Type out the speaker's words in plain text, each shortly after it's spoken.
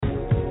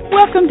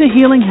Welcome to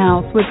Healing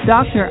House with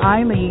Dr.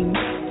 Ayleen.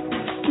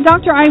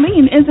 Dr.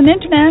 Ayleen is an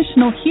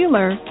international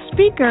healer,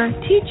 speaker,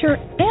 teacher,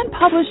 and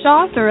published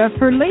author of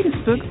her latest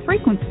book,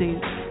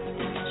 Frequencies.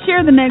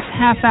 Share the next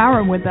half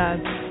hour with us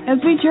as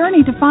we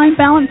journey to find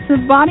balance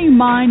of body,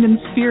 mind, and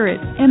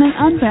spirit in an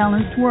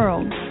unbalanced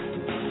world.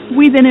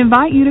 We then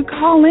invite you to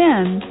call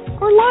in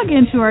or log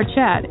into our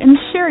chat and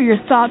share your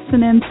thoughts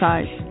and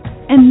insights.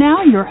 And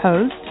now your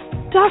host,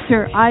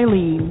 Dr.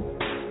 Ayleen.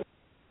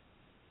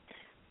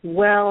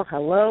 Well,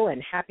 hello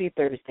and happy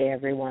Thursday,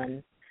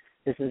 everyone.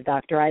 This is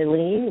Dr.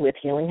 Ayleen with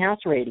Healing House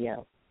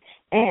Radio.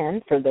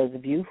 And for those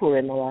of you who are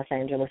in the Los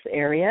Angeles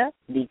area,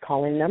 the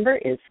call-in number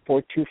is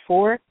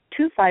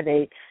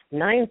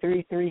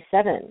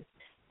 424-258-9337.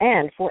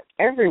 And for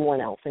everyone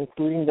else,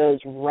 including those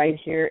right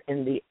here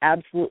in the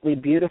absolutely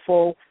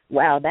beautiful,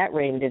 wow, that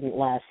rain didn't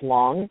last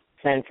long,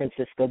 San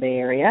Francisco Bay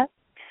Area,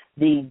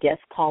 the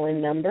guest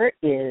call-in number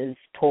is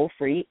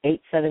toll-free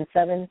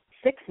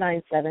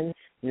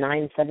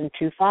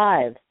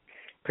 877-697-9725.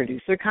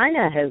 Producer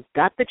Kina has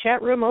got the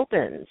chat room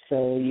open,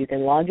 so you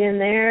can log in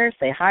there,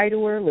 say hi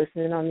to her,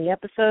 listen in on the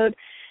episode,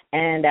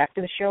 and after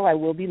the show I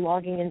will be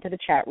logging into the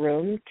chat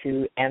room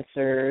to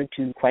answer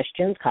to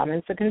questions,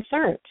 comments, and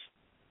concerns.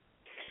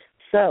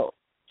 So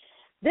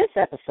this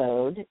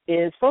episode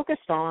is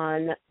focused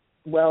on,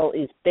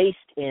 is based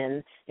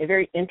in a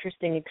very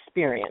interesting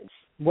experience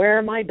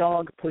where my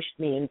dog pushed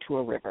me into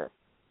a river.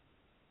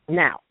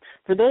 Now,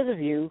 for those of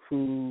you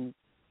who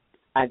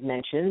I've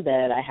mentioned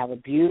that I have a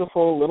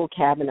beautiful little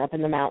cabin up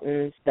in the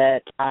mountains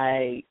that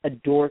I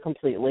adore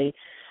completely.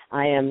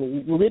 I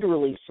am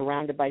literally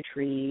surrounded by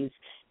trees,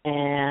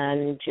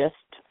 and just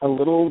a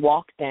little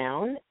walk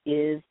down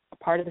is a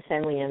part of the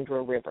San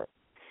Leandro River.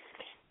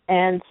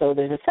 And so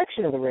there's a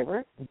section of the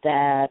river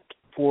that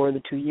for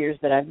the 2 years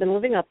that I've been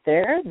living up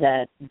there,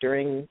 that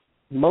during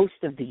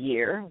most of the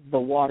year the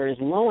water is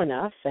low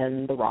enough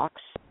and the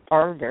rocks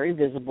are very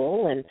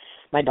visible, and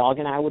my dog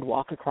and I would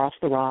walk across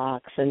the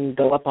rocks and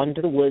go up onto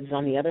the woods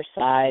on the other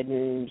side,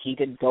 and he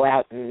could go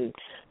out and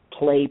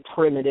play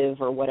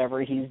primitive or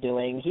whatever he's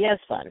doing. He has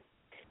fun.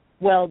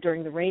 Well,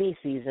 during the rainy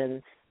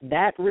season,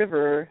 that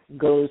river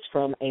goes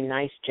from a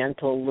nice,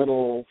 gentle,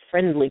 little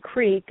friendly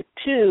creek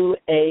to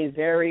a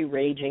very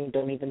raging,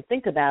 don't even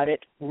think about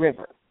it,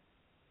 river.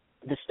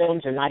 The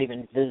stones are not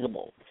even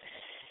visible.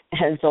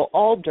 And so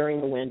all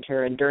during the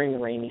winter and during the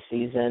rainy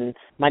season,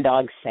 my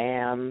dog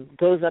Sam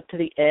goes up to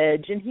the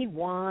edge and he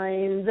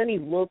whines and he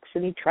looks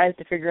and he tries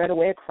to figure out a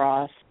way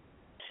across.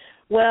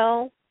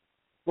 Well,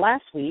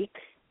 last week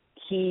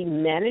he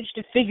managed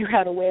to figure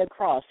out a way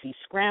across. He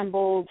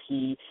scrambled,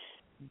 he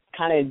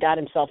kind of got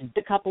himself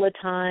a couple of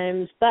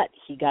times, but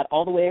he got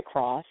all the way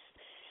across.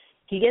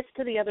 He gets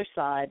to the other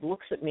side,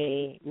 looks at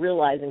me,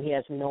 realizing he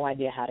has no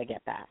idea how to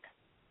get back.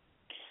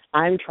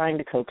 I'm trying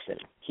to coax him.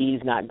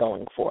 He's not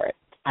going for it.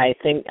 I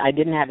think I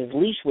didn't have his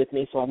leash with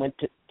me, so I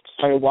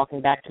started walking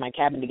back to my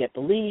cabin to get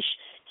the leash.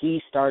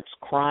 He starts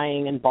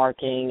crying and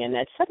barking, and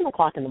at 7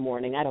 o'clock in the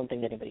morning, I don't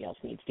think anybody else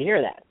needs to hear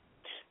that.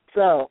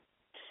 So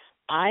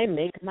I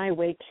make my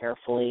way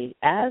carefully,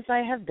 as I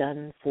have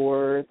done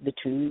for the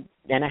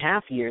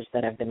 2.5 years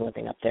that I've been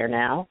living up there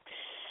now.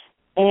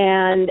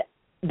 And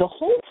the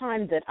whole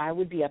time that I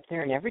would be up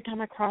there, and every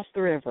time I cross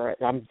the river,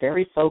 I'm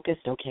very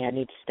focused. Okay, I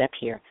need to step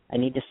here. I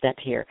need to step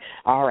here.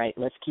 All right,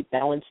 let's keep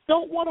balanced.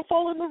 Don't want to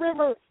fall in the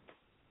river.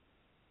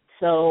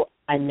 So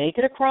I make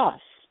it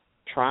across,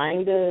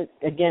 trying to,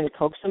 again,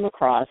 coax him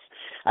across.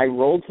 I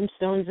rolled some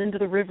stones into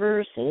the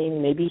river, seeing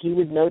maybe he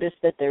would notice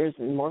that there's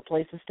more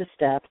places to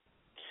step.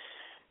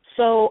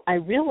 So I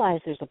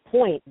realized there's a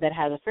point that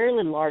has a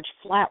fairly large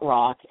flat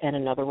rock and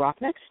another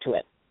rock next to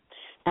it.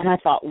 And I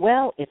thought,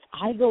 well, if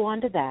I go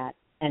onto that,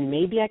 and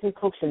maybe I can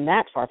coax him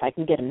that far. If I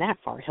can get him that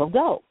far, he'll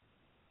go.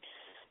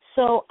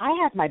 So I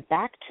have my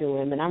back to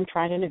him, and I'm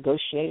trying to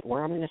negotiate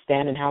where I'm going to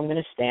stand and how I'm going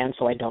to stand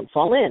so I don't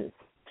fall in.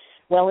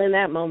 Well, in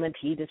that moment,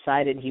 he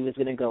decided he was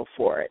going to go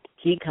for it.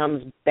 He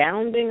comes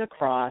bounding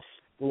across,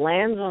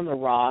 lands on the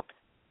rock,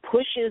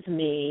 pushes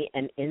me,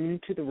 and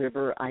into the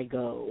river I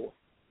go.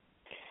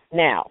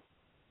 Now,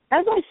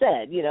 as I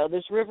said,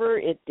 this river,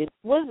 it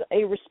was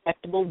a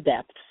respectable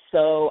depth.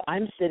 So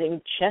I'm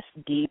sitting chest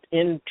deep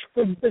in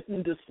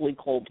tremendously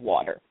cold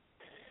water.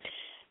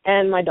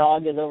 And my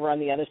dog is over on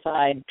the other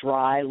side,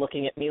 dry,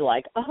 looking at me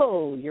like,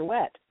 oh, you're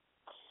wet.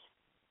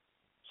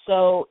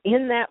 So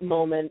in that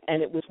moment,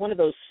 and it was one of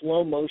those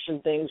slow motion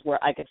things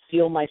where I could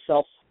feel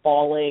myself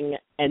falling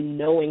and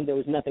knowing there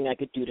was nothing I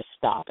could do to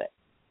stop it.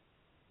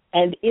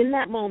 And in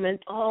that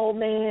moment, oh,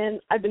 man,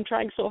 I've been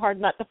trying so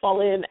hard not to fall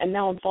in, and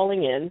now I'm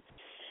falling in.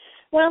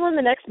 Well, in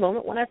the next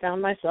moment, when I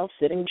found myself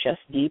sitting chest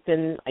deep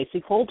in icy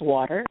cold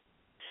water,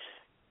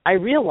 I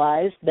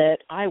realized that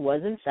I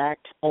was, in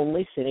fact,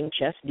 only sitting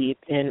chest deep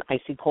in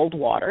icy cold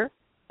water.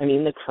 I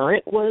mean, the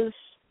current was,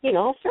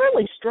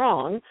 fairly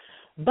strong,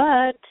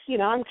 but,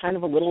 I'm kind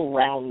of a little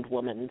round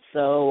woman.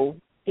 So,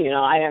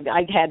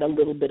 I had a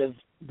little bit of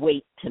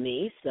weight to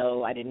me,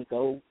 so I didn't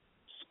go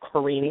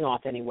careening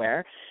off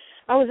anywhere.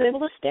 I was able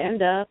to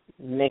stand up,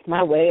 make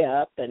my way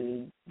up,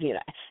 and,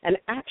 and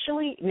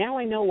actually now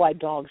I know why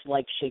dogs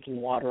like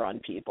shaking water on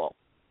people,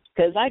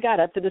 because I got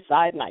up to the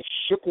side and I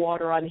shook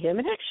water on him,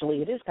 and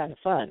actually it is kind of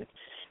fun.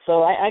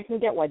 So I can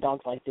get why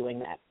dogs like doing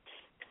that.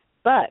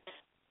 But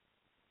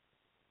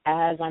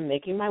as I'm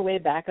making my way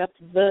back up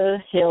the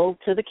hill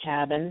to the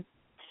cabin,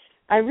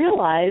 I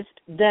realized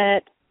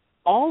that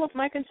all of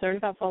my concern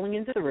about falling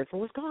into the river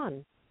was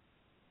gone.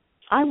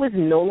 I was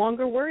no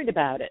longer worried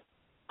about it.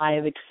 I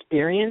have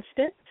experienced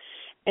it,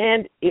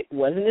 and it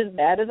wasn't as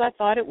bad as I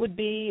thought it would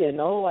be, and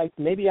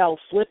maybe I'll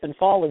slip and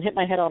fall and hit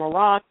my head on a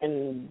rock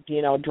and,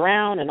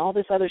 drown and all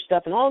this other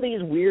stuff and all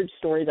these weird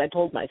stories I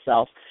told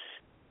myself.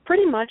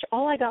 Pretty much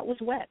all I got was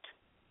wet,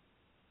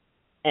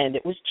 and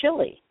it was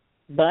chilly,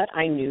 but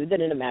I knew that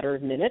in a matter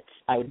of minutes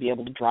I would be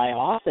able to dry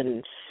off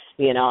and,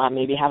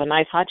 maybe have a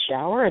nice hot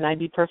shower and I'd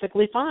be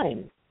perfectly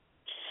fine.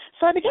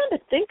 So I began to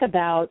think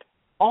about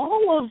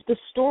all of the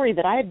story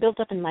that I had built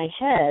up in my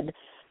head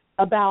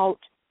about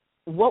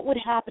what would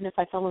happen if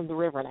I fell into the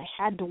river, and I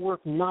had to work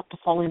not to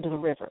fall into the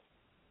river.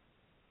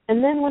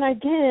 And then when I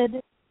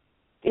did,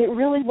 it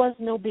really was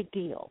no big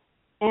deal.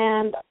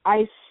 And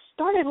I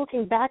started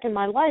looking back in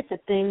my life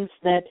at things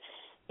that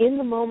in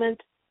the moment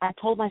I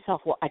told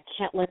myself, well, I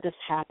can't let this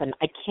happen.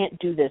 I can't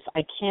do this.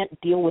 I can't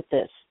deal with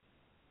this.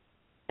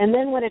 And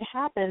then when it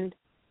happened,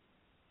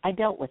 I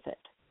dealt with it.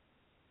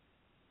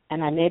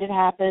 And I made it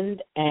happen,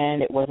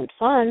 and it wasn't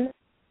fun,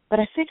 but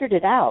I figured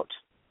it out.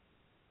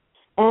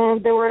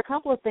 And there were a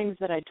couple of things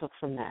that I took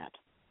from that.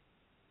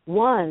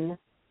 One,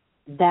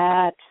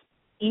 that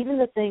even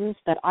the things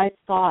that I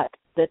thought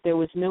that there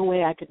was no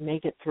way I could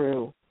make it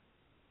through,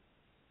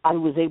 I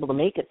was able to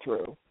make it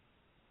through.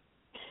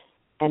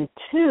 And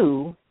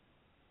two,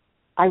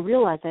 I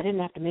realized I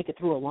didn't have to make it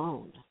through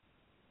alone.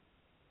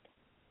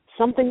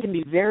 Something can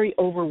be very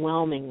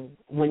overwhelming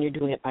when you're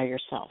doing it by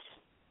yourself.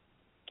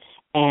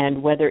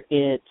 And whether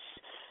it's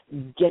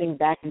getting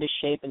back into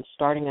shape and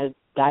starting a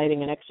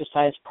dieting and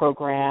exercise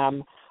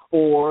program,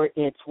 or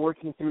it's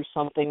working through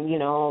something,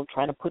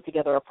 trying to put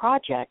together a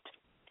project,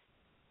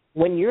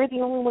 when you're the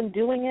only one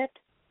doing it,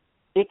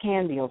 it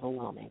can be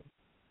overwhelming.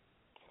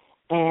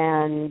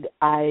 And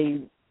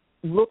I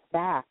look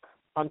back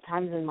on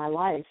times in my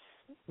life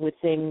with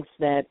things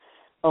that,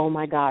 oh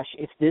my gosh,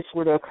 if this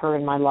were to occur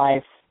in my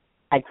life,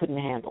 I couldn't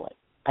handle it.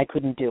 I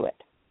couldn't do it.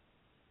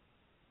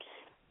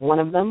 One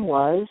of them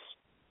was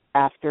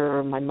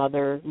after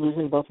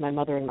losing both my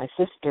mother and my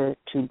sister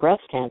to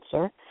breast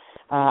cancer,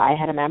 I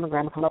had a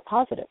mammogram come up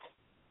positive.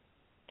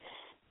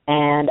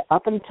 And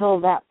up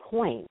until that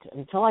point,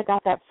 until I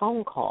got that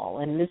phone call,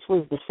 and this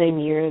was the same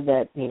year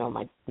that,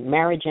 my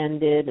marriage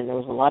ended and there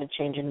was a lot of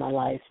change in my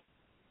life,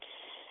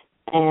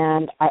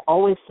 and I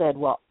always said,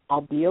 well,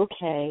 I'll be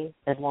okay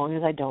as long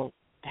as I don't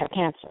have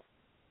cancer.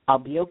 I'll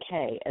be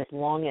okay as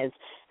long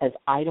as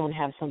I don't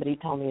have somebody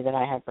tell me that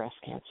I have breast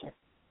cancer,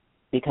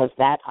 because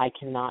that I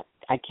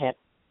can't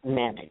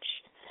manage,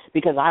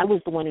 because I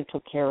was the one who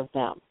took care of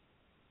them.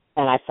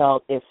 And I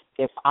felt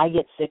if I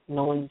get sick,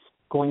 no one's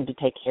going to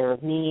take care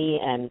of me,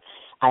 and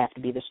I have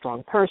to be the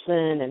strong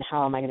person, and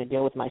how am I going to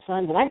deal with my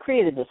sons? And I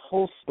created this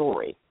whole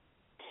story.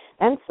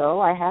 And so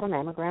I had a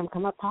mammogram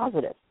come up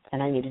positive,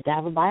 and I needed to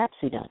have a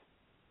biopsy done.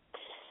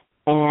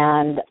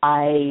 And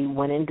I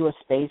went into a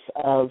space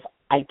of,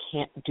 I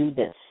can't do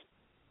this.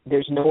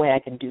 There's no way I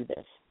can do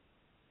this.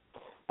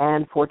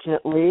 And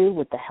fortunately,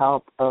 with the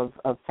help of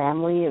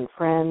family and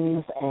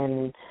friends,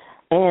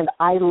 and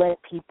I let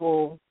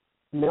people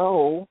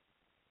know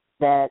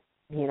that,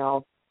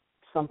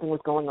 something was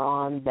going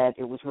on, that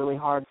it was really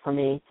hard for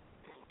me.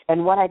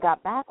 And what I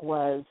got back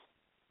was,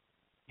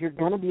 you're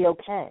going to be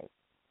okay,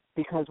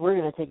 because we're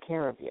going to take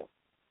care of you.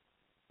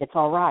 It's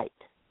all right.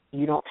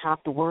 You don't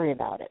have to worry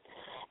about it.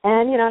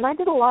 And, and I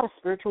did a lot of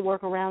spiritual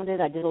work around it.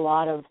 I did a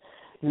lot of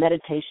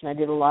meditation. I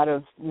did a lot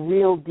of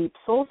real deep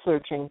soul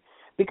searching,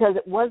 because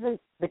it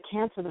wasn't the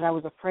cancer that I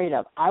was afraid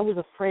of. I was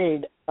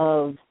afraid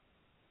of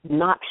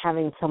not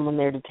having someone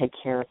there to take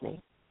care of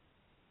me.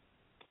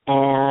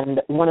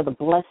 And one of the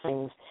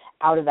blessings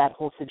out of that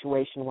whole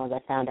situation was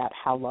I found out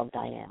how loved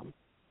I am.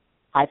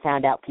 I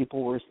found out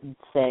people were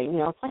saying,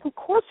 it's like, of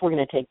course we're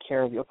going to take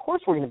care of you. Of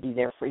course we're going to be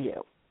there for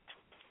you.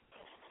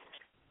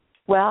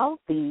 Well,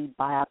 the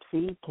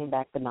biopsy came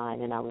back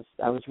benign, and I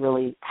was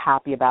really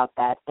happy about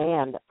that.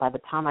 And by the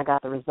time I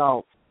got the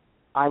results,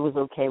 I was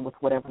okay with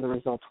whatever the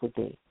results would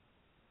be.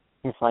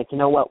 It's like,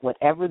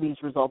 whatever these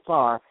results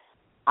are,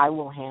 I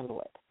will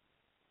handle it,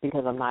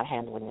 because I'm not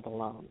handling it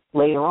alone.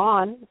 Later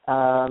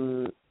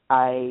on,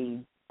 I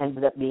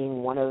ended up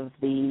being one of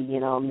the,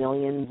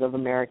 millions of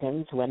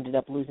Americans who ended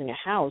up losing a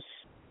house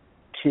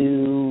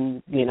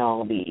to,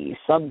 the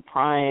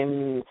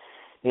subprime,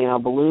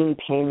 balloon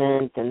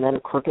payment, and then a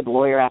crooked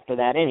lawyer after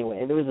that.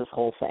 Anyway, there was this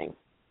whole thing.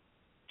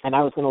 And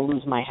I was going to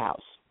lose my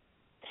house.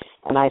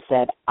 And I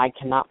said, I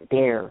cannot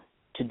bear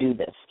to do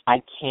this.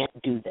 I can't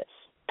do this.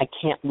 I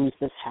can't lose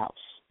this house.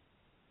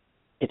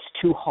 It's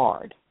too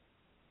hard.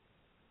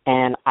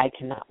 And I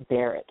cannot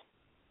bear it.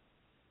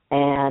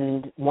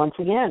 And once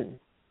again,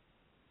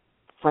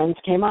 friends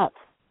came up.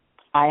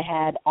 I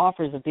had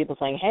offers of people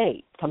saying,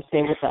 hey, come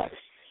stay with us.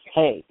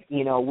 Hey,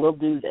 we'll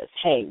do this.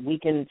 Hey, we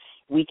can,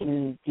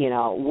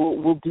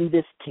 we'll do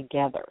this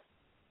together.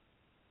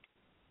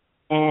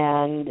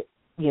 And,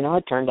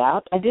 it turned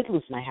out I did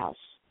lose my house.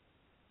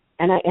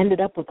 And I ended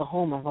up with the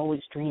home I've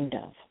always dreamed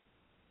of.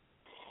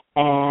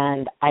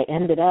 And I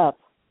ended up,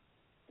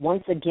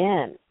 once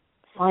again,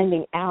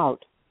 finding out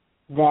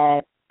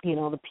that,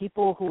 the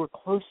people who were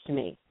close to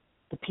me,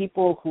 the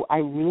people who I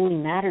really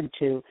mattered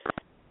to,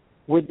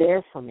 were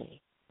there for me.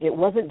 It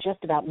wasn't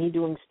just about me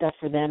doing stuff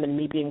for them and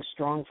me being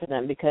strong for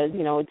them, because,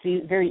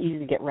 it's very easy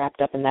to get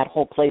wrapped up in that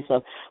whole place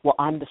of, well,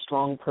 I'm the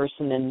strong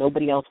person and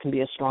nobody else can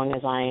be as strong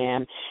as I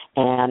am,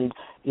 and,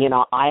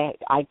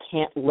 I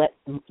can't let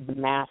the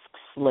mask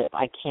slip.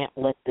 I can't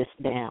let this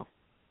down.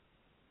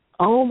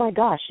 Oh, my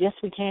gosh, yes,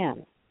 we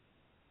can.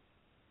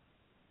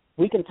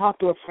 We can talk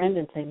to a friend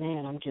and say,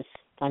 man, I'm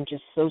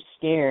just so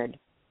scared.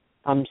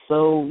 I'm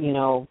so,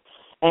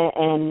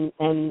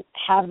 and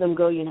have them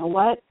go, you know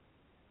what?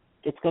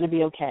 It's going to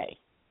be okay.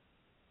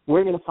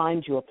 We're going to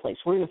find you a place.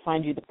 We're going to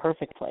find you the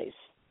perfect place.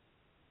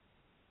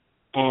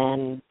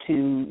 And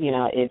to,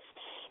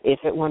 if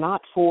it were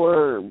not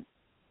for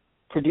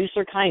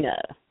producer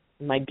Kinda,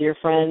 my dear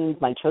friend,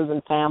 my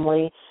chosen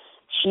family,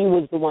 she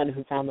was the one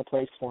who found the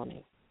place for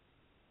me.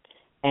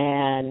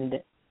 And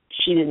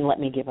she didn't let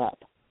me give up.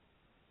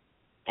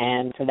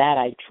 And for that,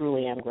 I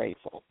truly am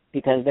grateful,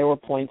 because there were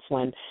points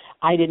when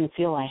I didn't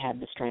feel I had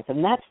the strength.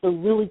 And that's the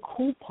really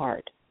cool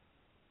part,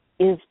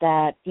 is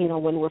that,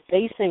 when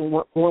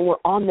we're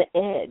on the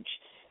edge,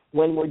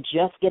 when we're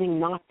just getting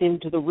knocked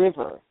into the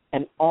river,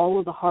 and all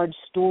of the hard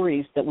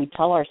stories that we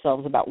tell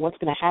ourselves about what's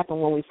going to happen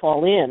when we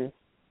fall in,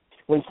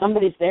 when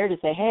somebody's there to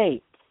say,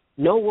 hey,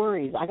 no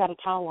worries, I got a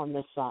towel on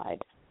this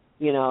side.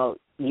 You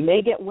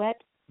may get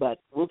wet, but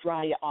we'll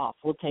dry you off.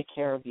 We'll take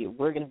care of you.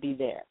 We're going to be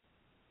there.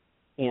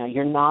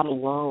 You're not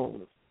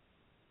alone.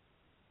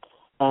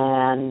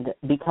 And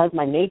because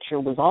my nature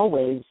was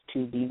always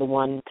to be the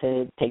one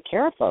to take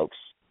care of folks,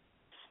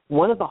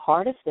 one of the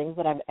hardest things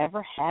that I've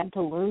ever had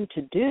to learn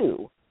to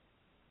do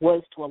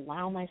was to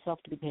allow myself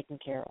to be taken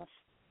care of.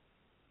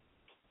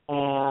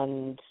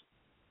 And,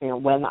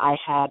 when I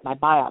had my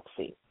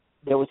biopsy,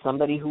 there was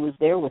somebody who was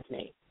there with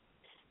me.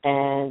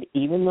 And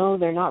even though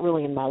they're not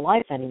really in my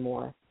life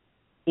anymore,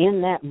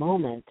 in that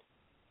moment,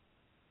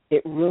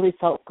 it really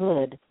felt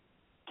good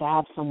to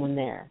have someone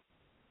there.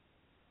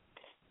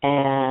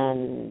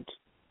 And,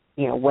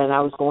 when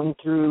I was going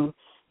through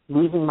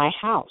losing my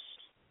house,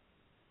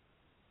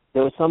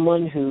 there was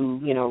someone who,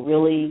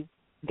 really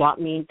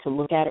got me to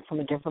look at it from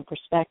a different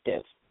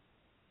perspective.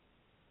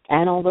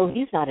 And although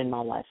he's not in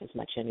my life as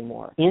much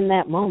anymore, in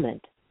that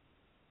moment,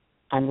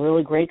 I'm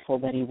really grateful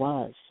that he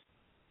was,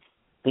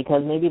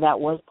 because maybe that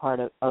was part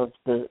of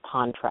the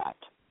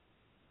contract.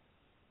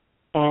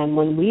 And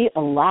when we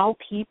allow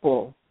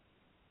people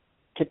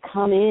to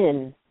come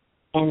in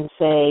and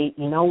say,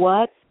 you know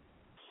what,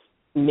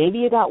 maybe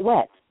you got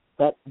wet,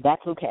 but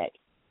that's okay.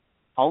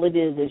 All it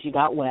is you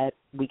got wet,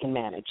 we can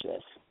manage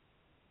this.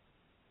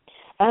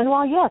 And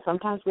while, yeah,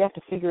 sometimes we have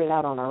to figure it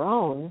out on our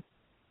own,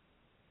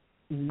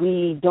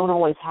 we don't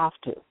always have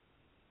to.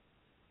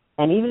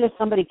 And even if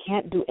somebody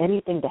can't do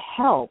anything to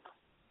help,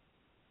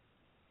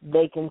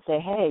 they can say,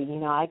 hey,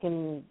 I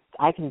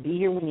can be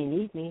here when you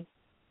need me.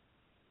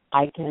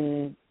 I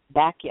can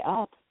back you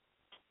up.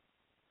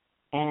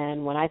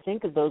 And when I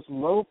think of those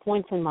low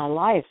points in my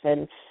life,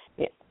 and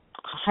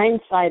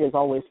hindsight is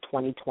always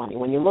 20/20.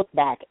 When you look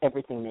back,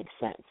 everything makes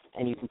sense,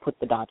 and you can put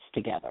the dots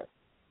together.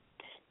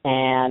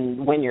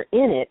 And when you're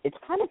in it, it's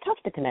kind of tough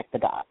to connect the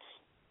dots.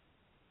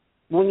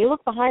 When you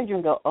look behind you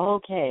and go,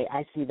 okay,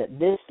 I see that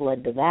this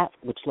led to that,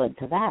 which led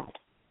to that.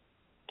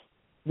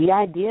 The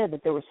idea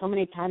that there were so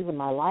many times in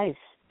my life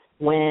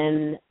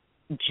when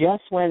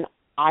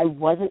I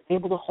wasn't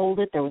able to hold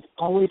it, there was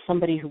always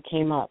somebody who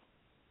came up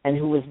and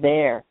who was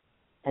there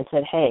and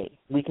said, hey,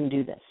 we can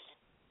do this.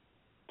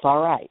 It's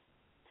all right.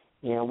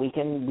 We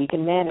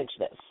can manage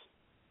this.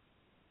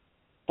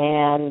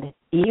 And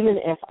even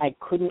if I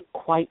couldn't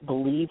quite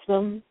believe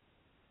them,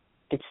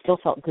 it still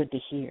felt good to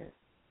hear.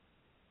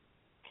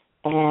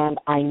 And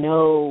I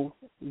know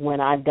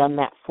when I've done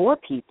that for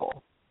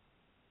people,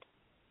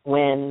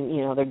 when,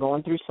 they're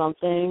going through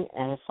something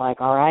and it's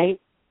like, all right,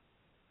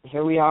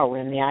 here we are, we're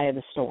in the eye of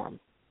the storm.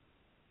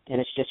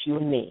 And it's just you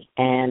and me,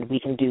 and we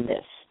can do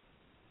this.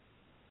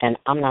 And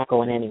I'm not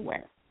going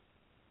anywhere.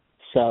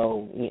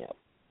 So,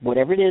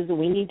 whatever it is that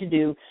we need to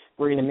do,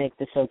 we're going to make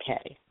this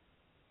okay.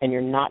 And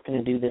you're not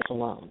going to do this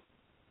alone.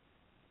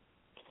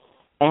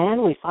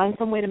 And we find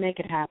some way to make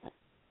it happen.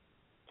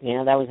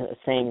 That was a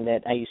saying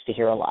that I used to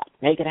hear a lot.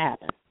 Make it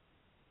happen.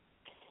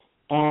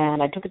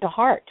 And I took it to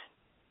heart,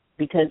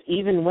 because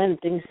even when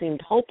things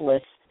seemed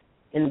hopeless,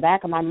 in the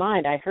back of my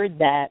mind, I heard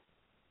that,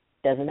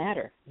 doesn't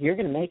matter. You're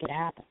going to make it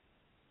happen.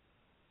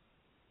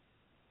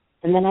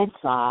 And then I'd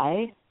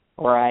sigh,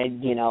 or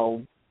I'd,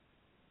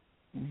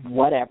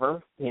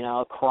 whatever,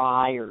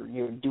 cry or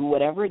do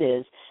whatever it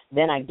is.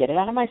 Then I get it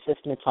out of my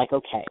system. It's like,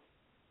 okay,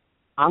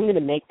 I'm going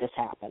to make this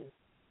happen.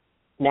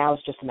 Now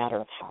it's just a matter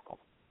of how.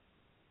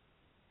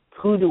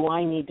 Who do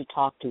I need to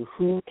talk to?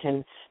 Who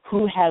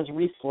has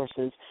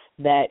resources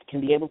that can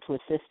be able to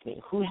assist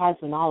me? Who has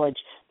the knowledge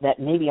that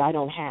maybe I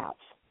don't have?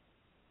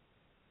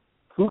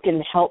 Who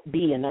can help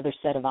be another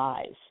set of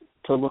eyes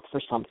to look for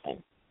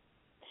something?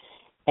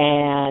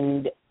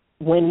 And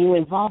when you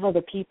involve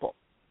other people,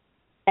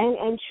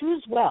 and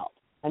choose well.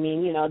 I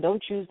mean,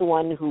 don't choose the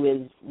one who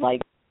is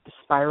like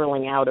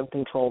spiraling out of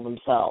control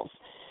themselves.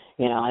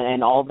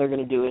 And all they're going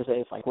to do is say,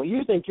 it's like, well,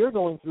 you think you're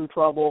going through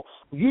trouble,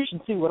 you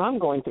should see what I'm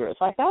going through.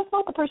 It's like, that's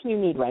not the person you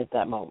need right at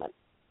that moment.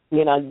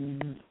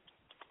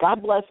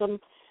 God bless them,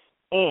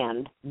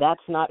 and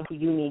that's not who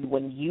you need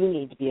when you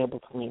need to be able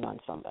to lean on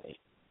somebody.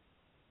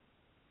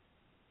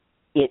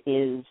 It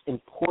is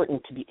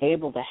important to be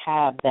able to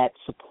have that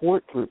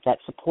support group, that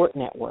support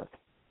network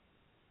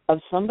of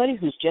somebody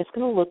who's just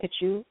going to look at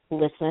you,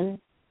 listen,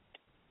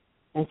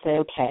 and say,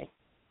 okay,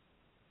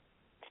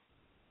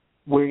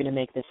 we're going to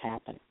make this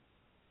happen.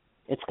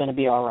 It's going to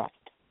be all right.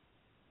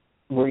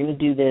 We're going to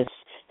do this,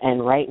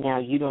 and right now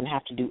you don't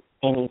have to do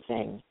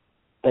anything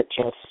but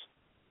just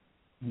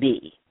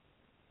be.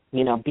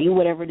 Be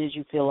whatever it is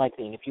you feel like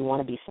being. If you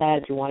want to be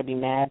sad, if you want to be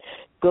mad,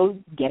 go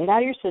get it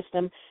out of your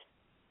system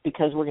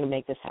because we're going to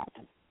make this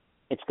happen.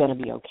 It's going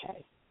to be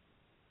okay.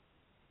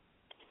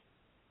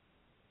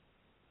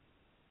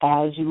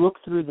 As you look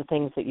through the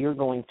things that you're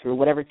going through,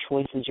 whatever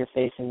choices you're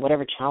facing,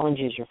 whatever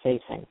challenges you're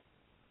facing,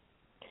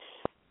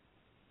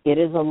 it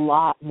is a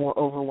lot more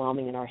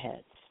overwhelming in our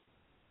heads.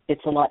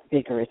 It's a lot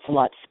bigger. It's a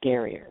lot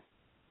scarier.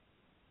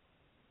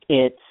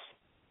 It's,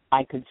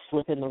 I could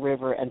slip in the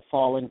river and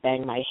fall and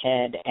bang my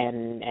head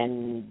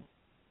and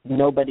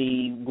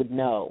nobody would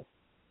know.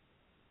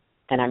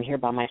 And I'm here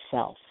by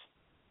myself.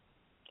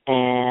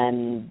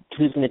 And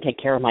who's going to take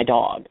care of my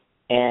dog?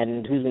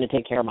 And who's going to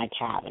take care of my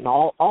cat? And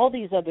all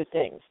these other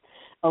things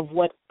of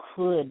what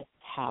could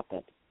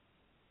happen.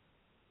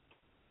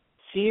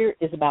 Fear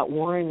is about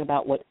worrying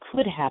about what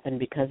could happen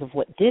because of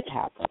what did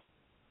happen.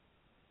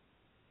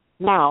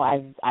 Now,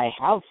 I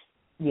have,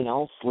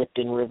 slipped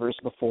in rivers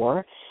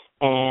before,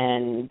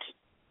 and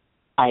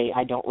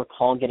I don't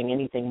recall getting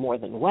anything more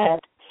than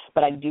wet,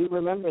 but I do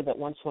remember that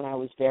once when I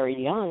was very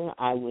young,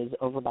 I was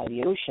over by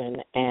the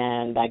ocean,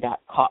 and I got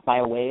caught by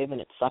a wave,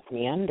 and it sucked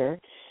me under,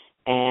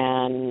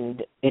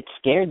 and it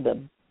scared the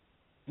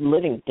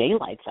living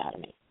daylights out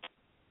of me.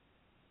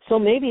 So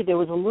maybe there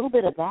was a little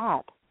bit of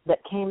that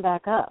came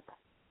back up.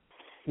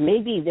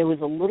 Maybe there was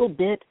a little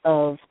bit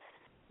of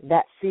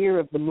that fear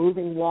of the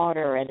moving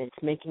water and it's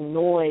making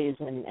noise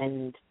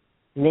and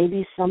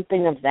maybe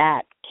something of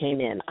that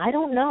came in. I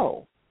don't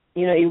know.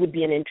 It would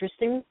be an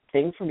interesting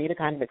thing for me to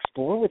kind of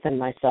explore within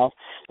myself,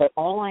 but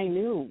all I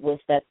knew was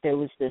that there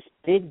was this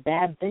big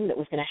bad thing that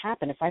was going to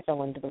happen if I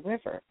fell into the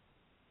river.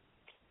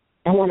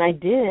 And when I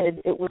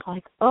did, it was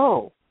like,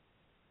 oh,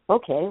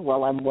 okay,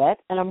 well, I'm wet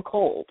and I'm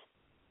cold.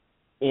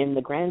 In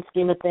the grand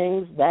scheme of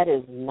things, that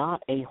is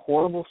not a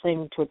horrible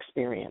thing to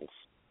experience.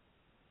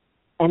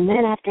 And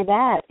then after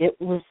that, it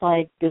was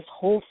like this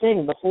whole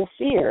thing, the whole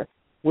fear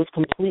was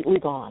completely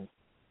gone.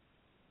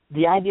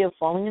 The idea of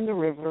falling in the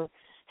river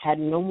had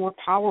no more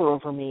power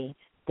over me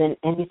than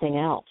anything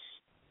else.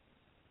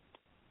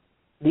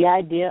 The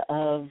idea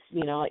of,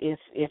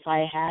 if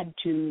I had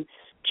to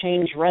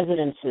change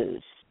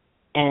residences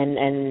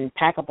and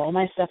pack up all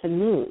my stuff and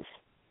move,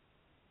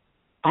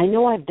 I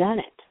know I've done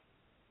it.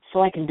 So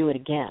I can do it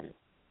again.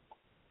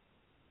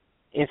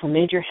 If a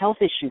major health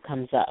issue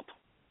comes up,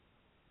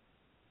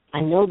 I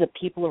know that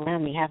people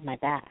around me have my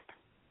back.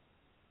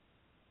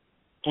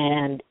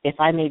 And if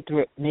I made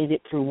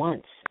it through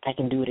once, I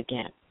can do it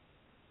again.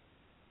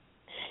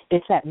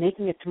 It's that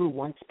making it through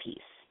once piece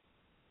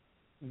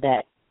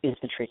that is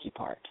the tricky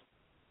part.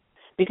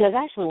 Because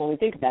actually when we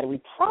think about it,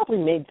 we probably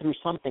made through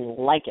something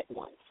like it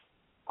once.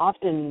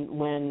 Often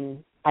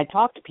when I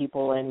talk to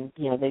people and,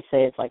 they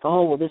say it's like,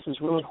 oh, well, this is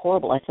really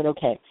horrible. I said,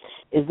 okay,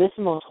 is this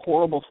the most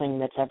horrible thing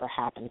that's ever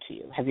happened to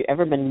you? Have you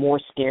ever been more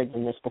scared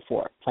than this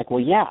before? It's like, well,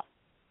 yeah.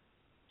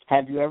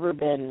 Have you ever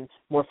been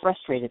more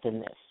frustrated than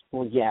this?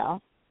 Well, yeah.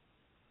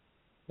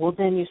 Well,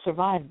 then you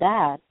survived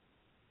that.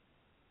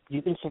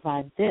 You can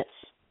survive this.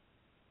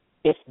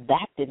 If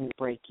that didn't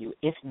break you,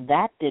 if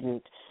that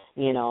didn't,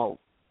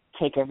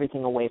 take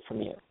everything away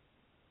from you,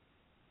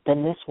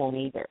 then this won't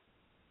either.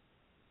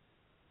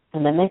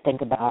 And then they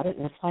think about it,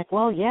 and it's like,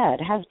 well, yeah, it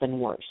has been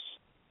worse.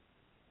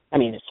 I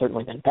mean, it's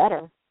certainly been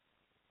better,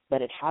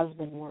 but it has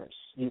been worse.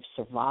 You've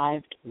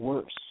survived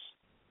worse.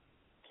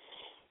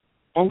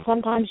 And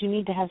sometimes you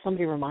need to have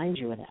somebody remind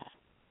you of that.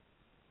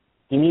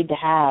 You need to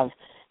have,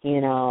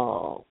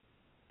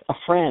 a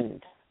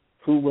friend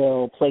who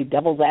will play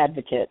devil's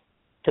advocate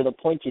to the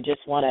point you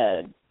just want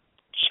to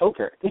choke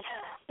her.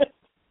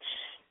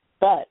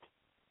 But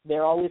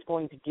they're always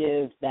going to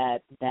give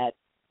that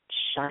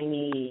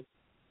shiny,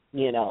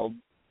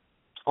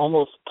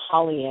 almost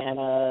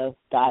Pollyanna,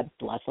 God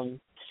bless them,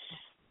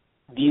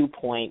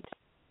 viewpoint.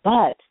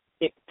 But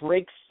it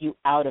breaks you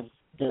out of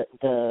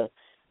the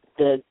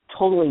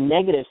totally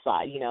negative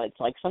side. It's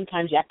like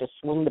sometimes you have to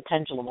swing the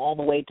pendulum all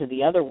the way to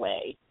the other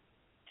way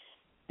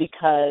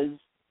because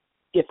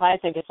if I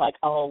think it's like,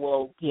 oh,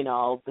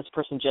 well, this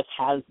person just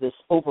has this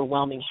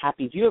overwhelming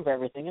happy view of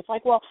everything, it's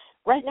like, well,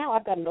 right now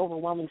I've got an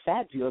overwhelming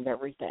sad view of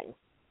everything.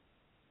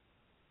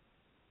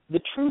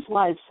 The truth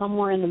lies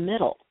somewhere in the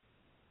middle.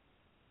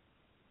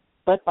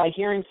 But by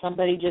hearing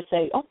somebody just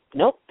say, oh,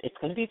 nope, it's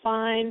going to be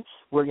fine,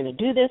 we're going to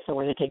do this, and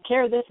we're going to take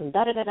care of this, and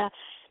da-da-da-da,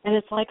 and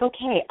it's like,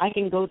 okay, I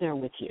can go there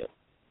with you.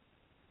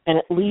 And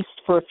at least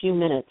for a few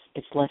minutes,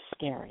 it's less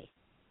scary.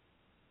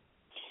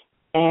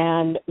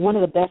 And one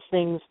of the best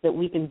things that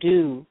we can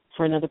do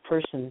for another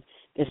person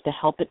is to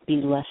help it be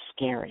less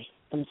scary.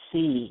 Them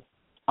see,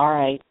 all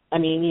right, I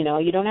mean, you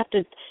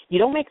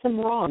don't make them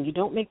wrong. You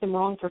don't make them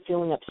wrong for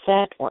feeling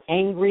upset or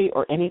angry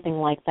or anything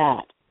like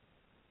that.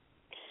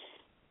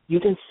 You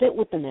can sit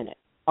with them in it.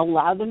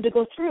 Allow them to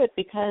go through it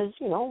because,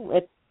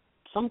 at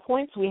some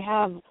points we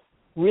have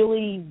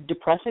really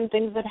depressing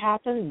things that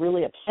happen,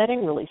 really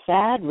upsetting, really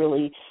sad,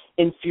 really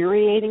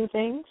infuriating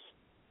things.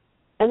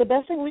 And the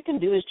best thing we can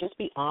do is just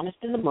be honest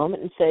in the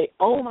moment and say,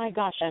 oh, my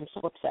gosh, I'm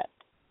so upset.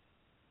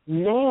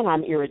 Man,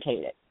 I'm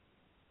irritated.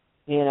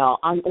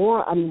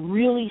 I'm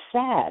really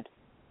sad.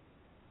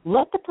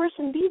 Let the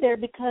person be there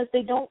because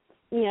they don't,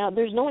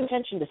 there's no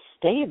intention to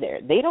stay there.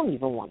 They don't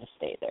even want to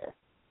stay there.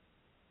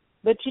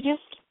 But you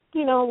just,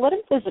 let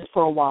them visit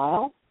for a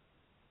while,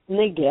 and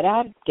they get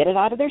it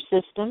out of their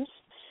systems,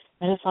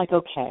 and it's like,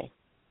 okay,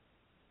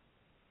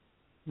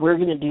 we're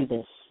going to do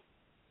this.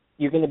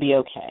 You're going to be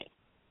okay.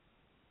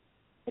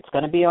 It's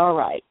going to be all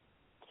right.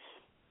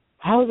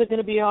 How is it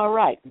going to be all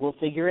right? We'll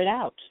figure it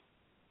out.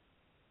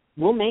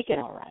 We'll make it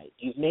all right.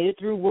 You've made it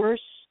through worse,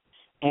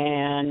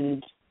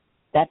 and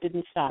that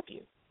didn't stop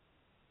you.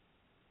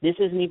 This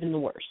isn't even the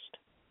worst.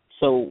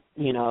 So,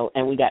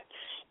 and we got,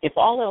 if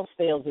all else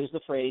fails, there's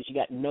the phrase, you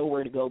got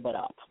nowhere to go but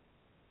up.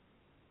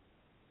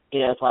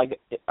 It's like,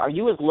 are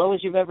you as low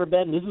as you've ever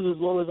been? This is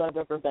as low as I've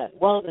ever been.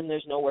 Well, then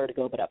there's nowhere to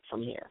go but up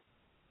from here.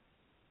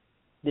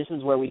 This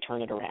is where we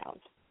turn it around.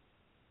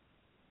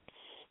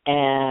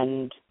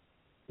 And,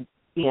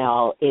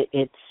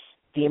 it's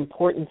the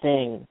important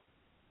thing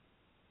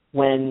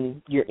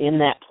when you're in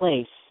that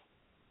place,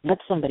 let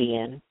somebody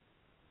in.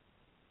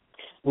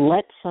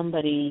 Let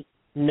somebody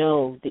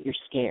know that you're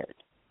scared.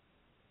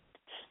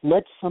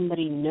 Let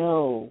somebody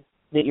know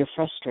that you're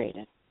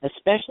frustrated,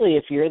 especially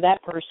if you're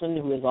that person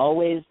who is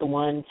always the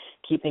one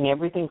keeping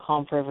everything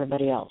calm for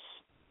everybody else.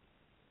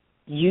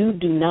 You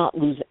do not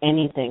lose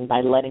anything by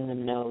letting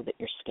them know that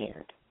you're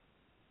scared.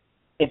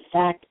 In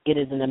fact, it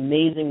is an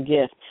amazing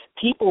gift.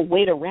 People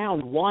wait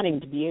around wanting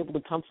to be able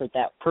to comfort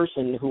that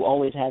person who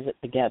always has it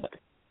together.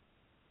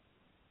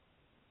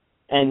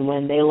 And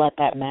when they let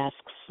that mask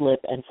slip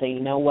and say, you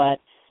know what,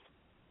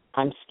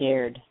 I'm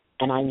scared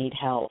and I need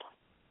help,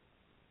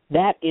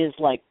 that is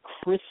like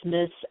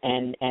Christmas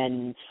and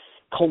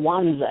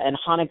Kwanzaa and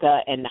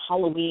Hanukkah and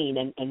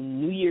Halloween and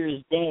New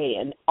Year's Day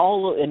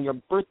and your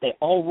birthday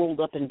all rolled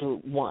up into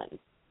one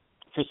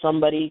for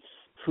somebody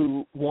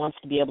who wants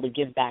to be able to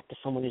give back to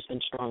someone who's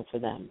been strong for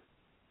them.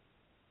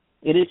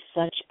 It is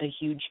such a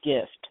huge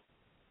gift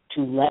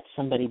to let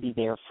somebody be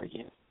there for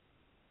you.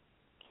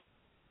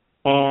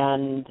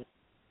 And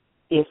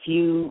if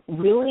you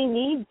really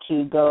need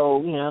to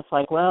go, it's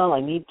like, well, I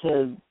need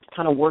to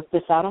kind of work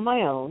this out on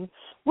my own,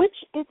 which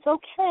it's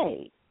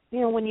okay.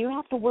 When you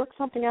have to work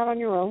something out on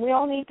your own, we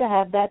all need to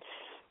have that,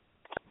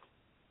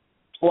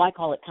 I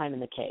call it time in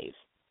the cave.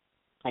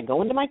 I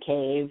go into my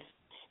cave,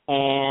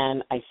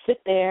 and I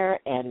sit there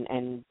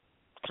and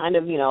kind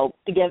of,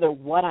 together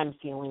what I'm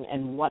feeling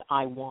and what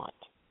I want.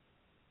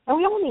 And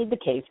we all need the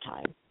cave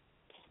time.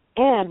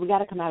 And we got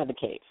to come out of the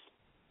cave.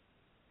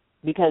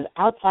 Because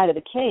outside of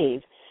the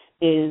cave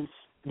is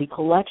the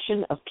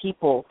collection of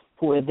people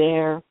who are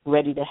there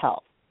ready to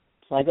help.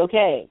 It's like,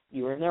 okay,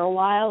 you were in there a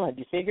while. Have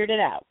you figured it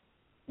out?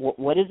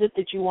 What is it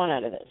that you want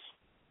out of this?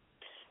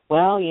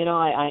 Well,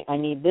 I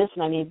need this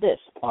and I need this.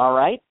 All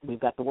right, we've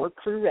got the work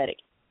crew ready.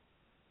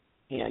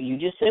 You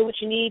just say what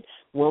you need,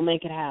 we'll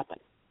make it happen.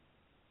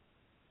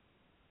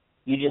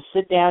 You just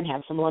sit down,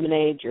 have some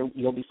lemonade,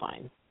 you'll be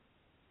fine.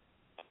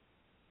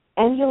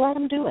 And you let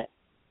them do it.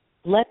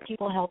 Let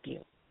people help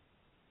you.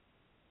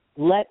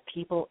 Let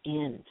people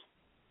in.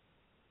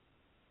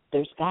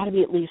 There's got to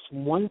be at least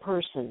one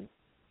person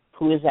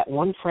who is that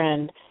one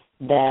friend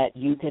that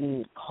you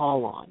can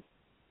call on,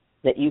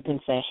 that you can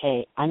say,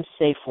 hey, I'm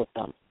safe with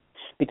them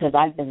because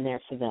I've been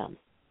there for them,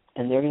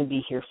 and they're going to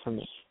be here for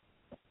me.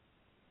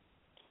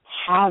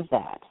 Have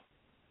that.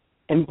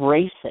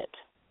 Embrace it,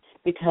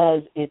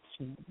 because it's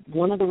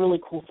one of the really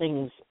cool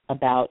things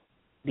about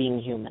being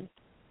human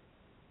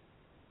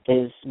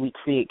is we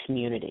create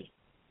community.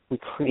 We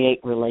create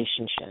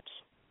relationships.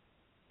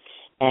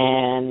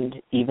 And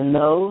even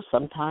though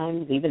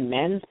sometimes even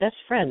man's best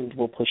friend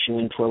will push you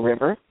into a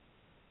river,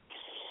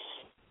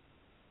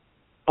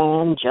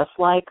 and just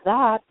like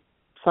that,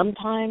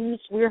 sometimes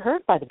we're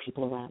hurt by the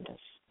people around us.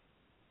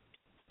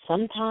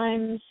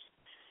 Sometimes,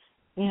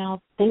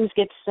 things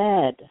get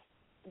said.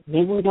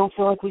 Maybe we don't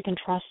feel like we can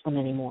trust them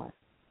anymore.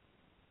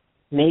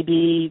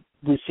 Maybe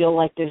we feel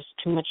like there's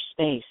too much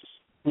space.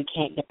 We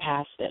can't get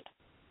past it.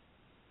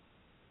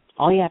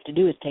 All you have to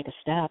do is take a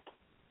step.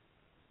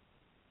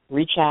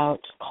 Reach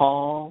out,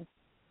 call,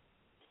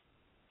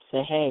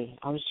 say, hey,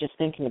 I was just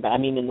thinking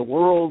about, in the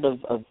world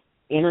of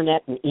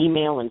internet and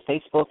email and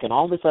Facebook and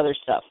all this other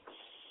stuff,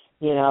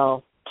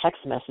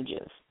 text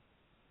messages.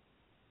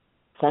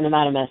 Send them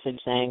out a message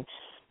saying,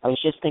 I was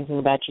just thinking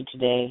about you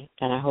today,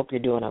 and I hope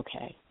you're doing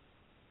okay.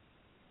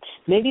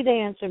 Maybe they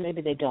answer,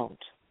 maybe they don't.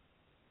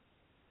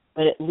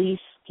 But at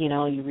least,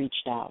 you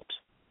reached out.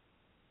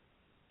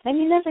 And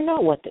you never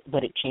know what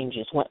it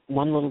changes, what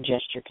one little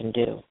gesture can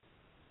do.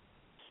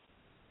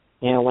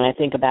 When I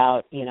think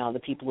about,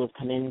 the people who have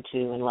come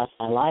into and left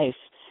my life,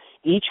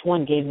 each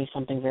one gave me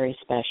something very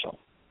special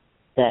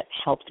that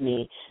helped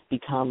me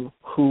become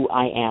who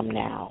I am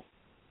now.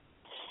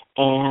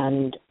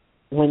 And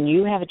when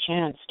you have a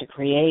chance to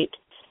create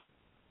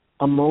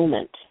a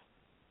moment,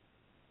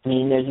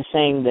 there's a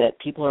saying that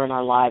people are in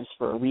our lives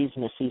for a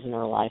reason, a season,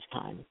 or a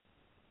lifetime.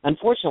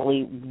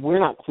 Unfortunately, we're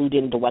not clued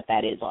into what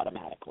that is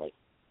automatically.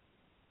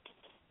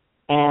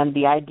 And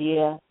the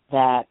idea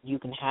that you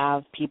can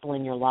have people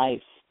in your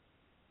life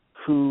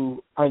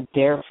who are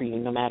there for you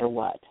no matter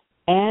what.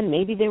 And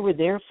maybe they were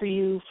there for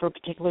you for a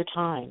particular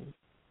time.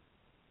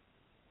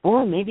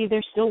 Or maybe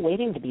they're still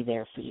waiting to be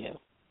there for you.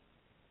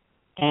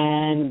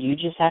 And you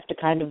just have to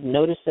kind of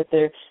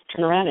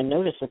turn around and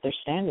notice that they're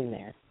standing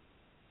there.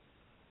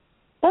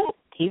 But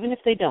even if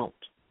they don't,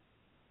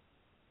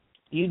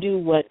 you do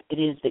what it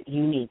is that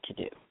you need to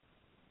do.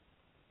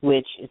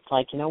 Which it's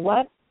like, you know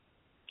what?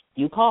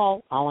 You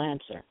call, I'll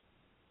answer.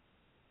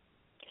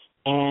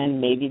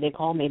 And maybe they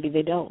call, maybe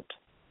they don't.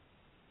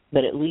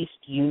 But at least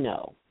you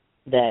know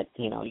that,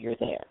 you're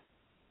there.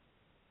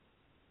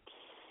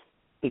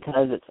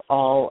 Because it's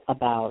all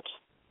about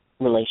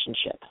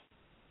relationship.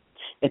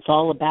 It's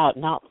all about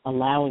not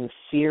allowing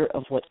fear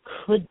of what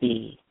could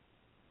be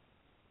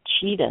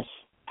cheat us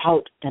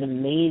out an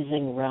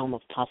amazing realm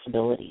of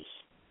possibilities.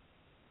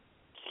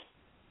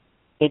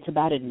 It's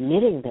about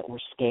admitting that we're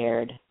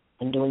scared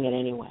and doing it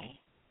anyway.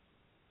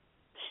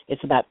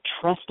 It's about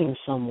trusting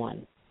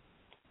someone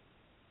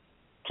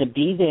to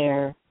be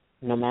there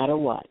no matter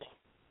what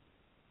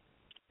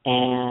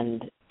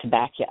and to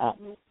back you up,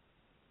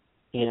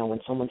 when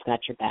someone's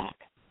got your back.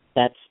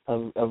 That's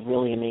a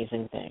really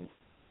amazing thing.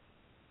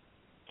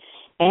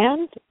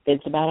 And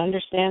it's about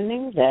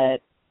understanding that,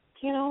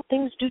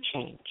 things do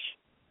change.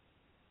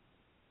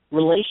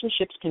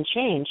 Relationships can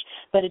change,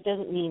 but it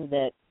doesn't mean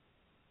that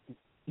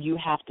you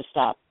have to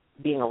stop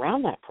being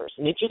around that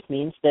person. It just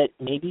means that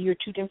maybe you're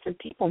two different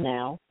people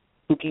now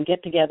who can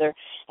get together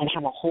and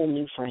have a whole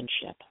new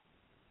friendship.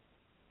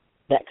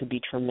 That could be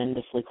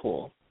tremendously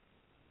cool.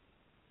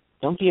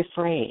 Don't be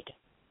afraid.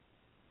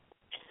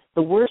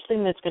 The worst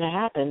thing that's going to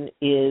happen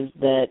is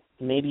that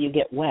maybe you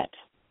get wet.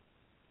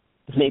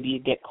 Maybe you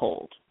get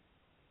cold.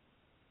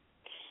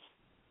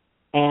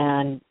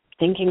 And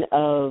thinking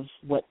of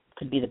what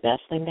could be the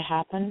best thing to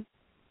happen,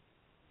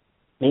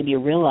 maybe you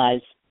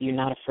realize you're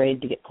not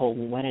afraid to get cold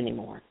and wet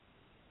anymore.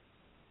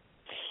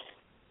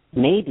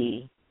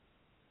 Maybe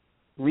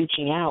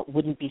reaching out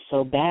wouldn't be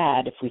so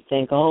bad if we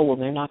think, oh, well,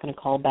 they're not going to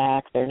call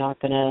back, they're not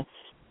going to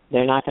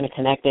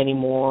connect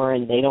anymore,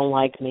 and they don't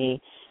like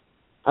me,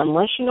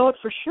 unless you know it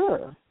for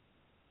sure.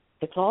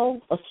 It's all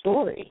a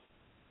story.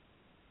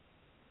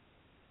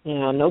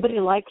 Nobody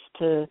likes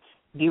to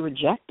be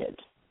rejected.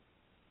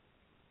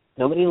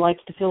 Nobody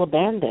likes to feel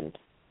abandoned.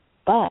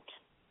 But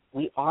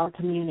we are a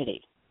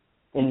community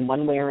in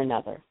one way or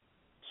another.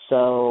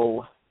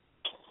 So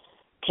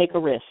take a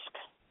risk.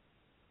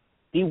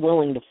 Be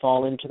willing to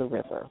fall into the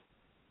river.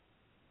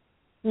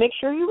 Make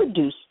sure you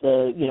reduce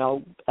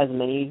as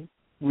many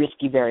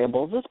risky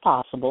variables as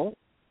possible.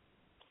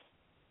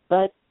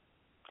 But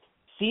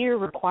fear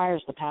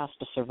requires the past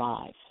to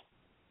survive.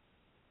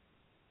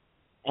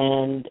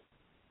 And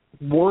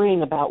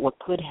worrying about what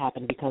could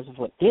happen because of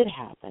what did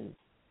happen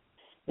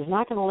is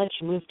not going to let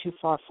you move too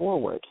far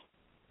forward.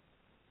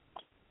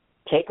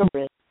 Take a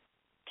risk,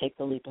 take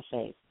the leap of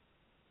faith,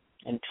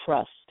 and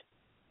trust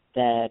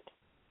that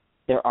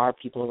there are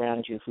people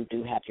around you who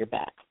do have your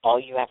back. All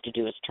you have to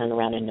do is turn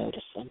around and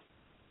notice them.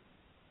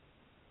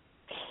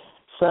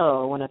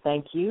 So I want to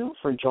thank you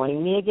for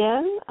joining me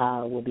again.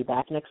 We'll be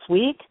back next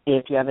week.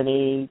 If you have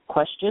any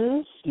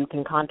questions, you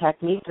can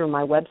contact me through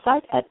my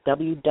website at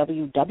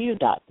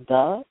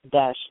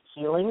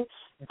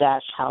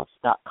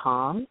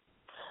www.the-healing-house.com.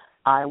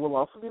 I will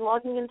also be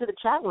logging into the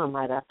chat room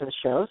right after the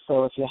show,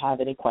 so if you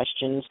have any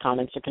questions,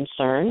 comments, or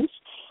concerns,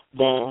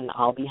 then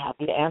I'll be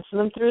happy to answer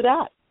them through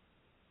that.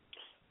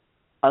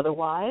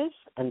 Otherwise,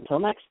 until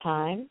next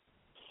time,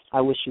 I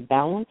wish you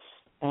balance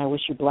and I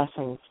wish you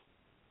blessings.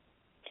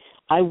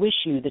 I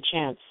wish you the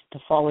chance to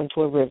fall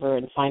into a river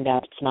and find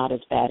out it's not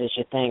as bad as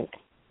you think.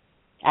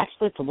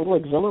 Actually, it's a little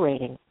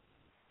exhilarating.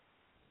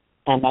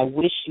 And I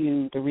wish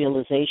you the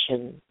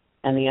realization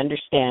and the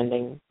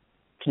understanding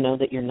to know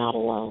that you're not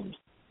alone.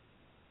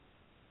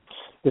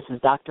 This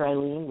is Dr.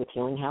 Ayleen with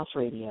Healing House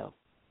Radio.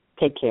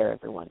 Take care,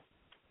 everyone.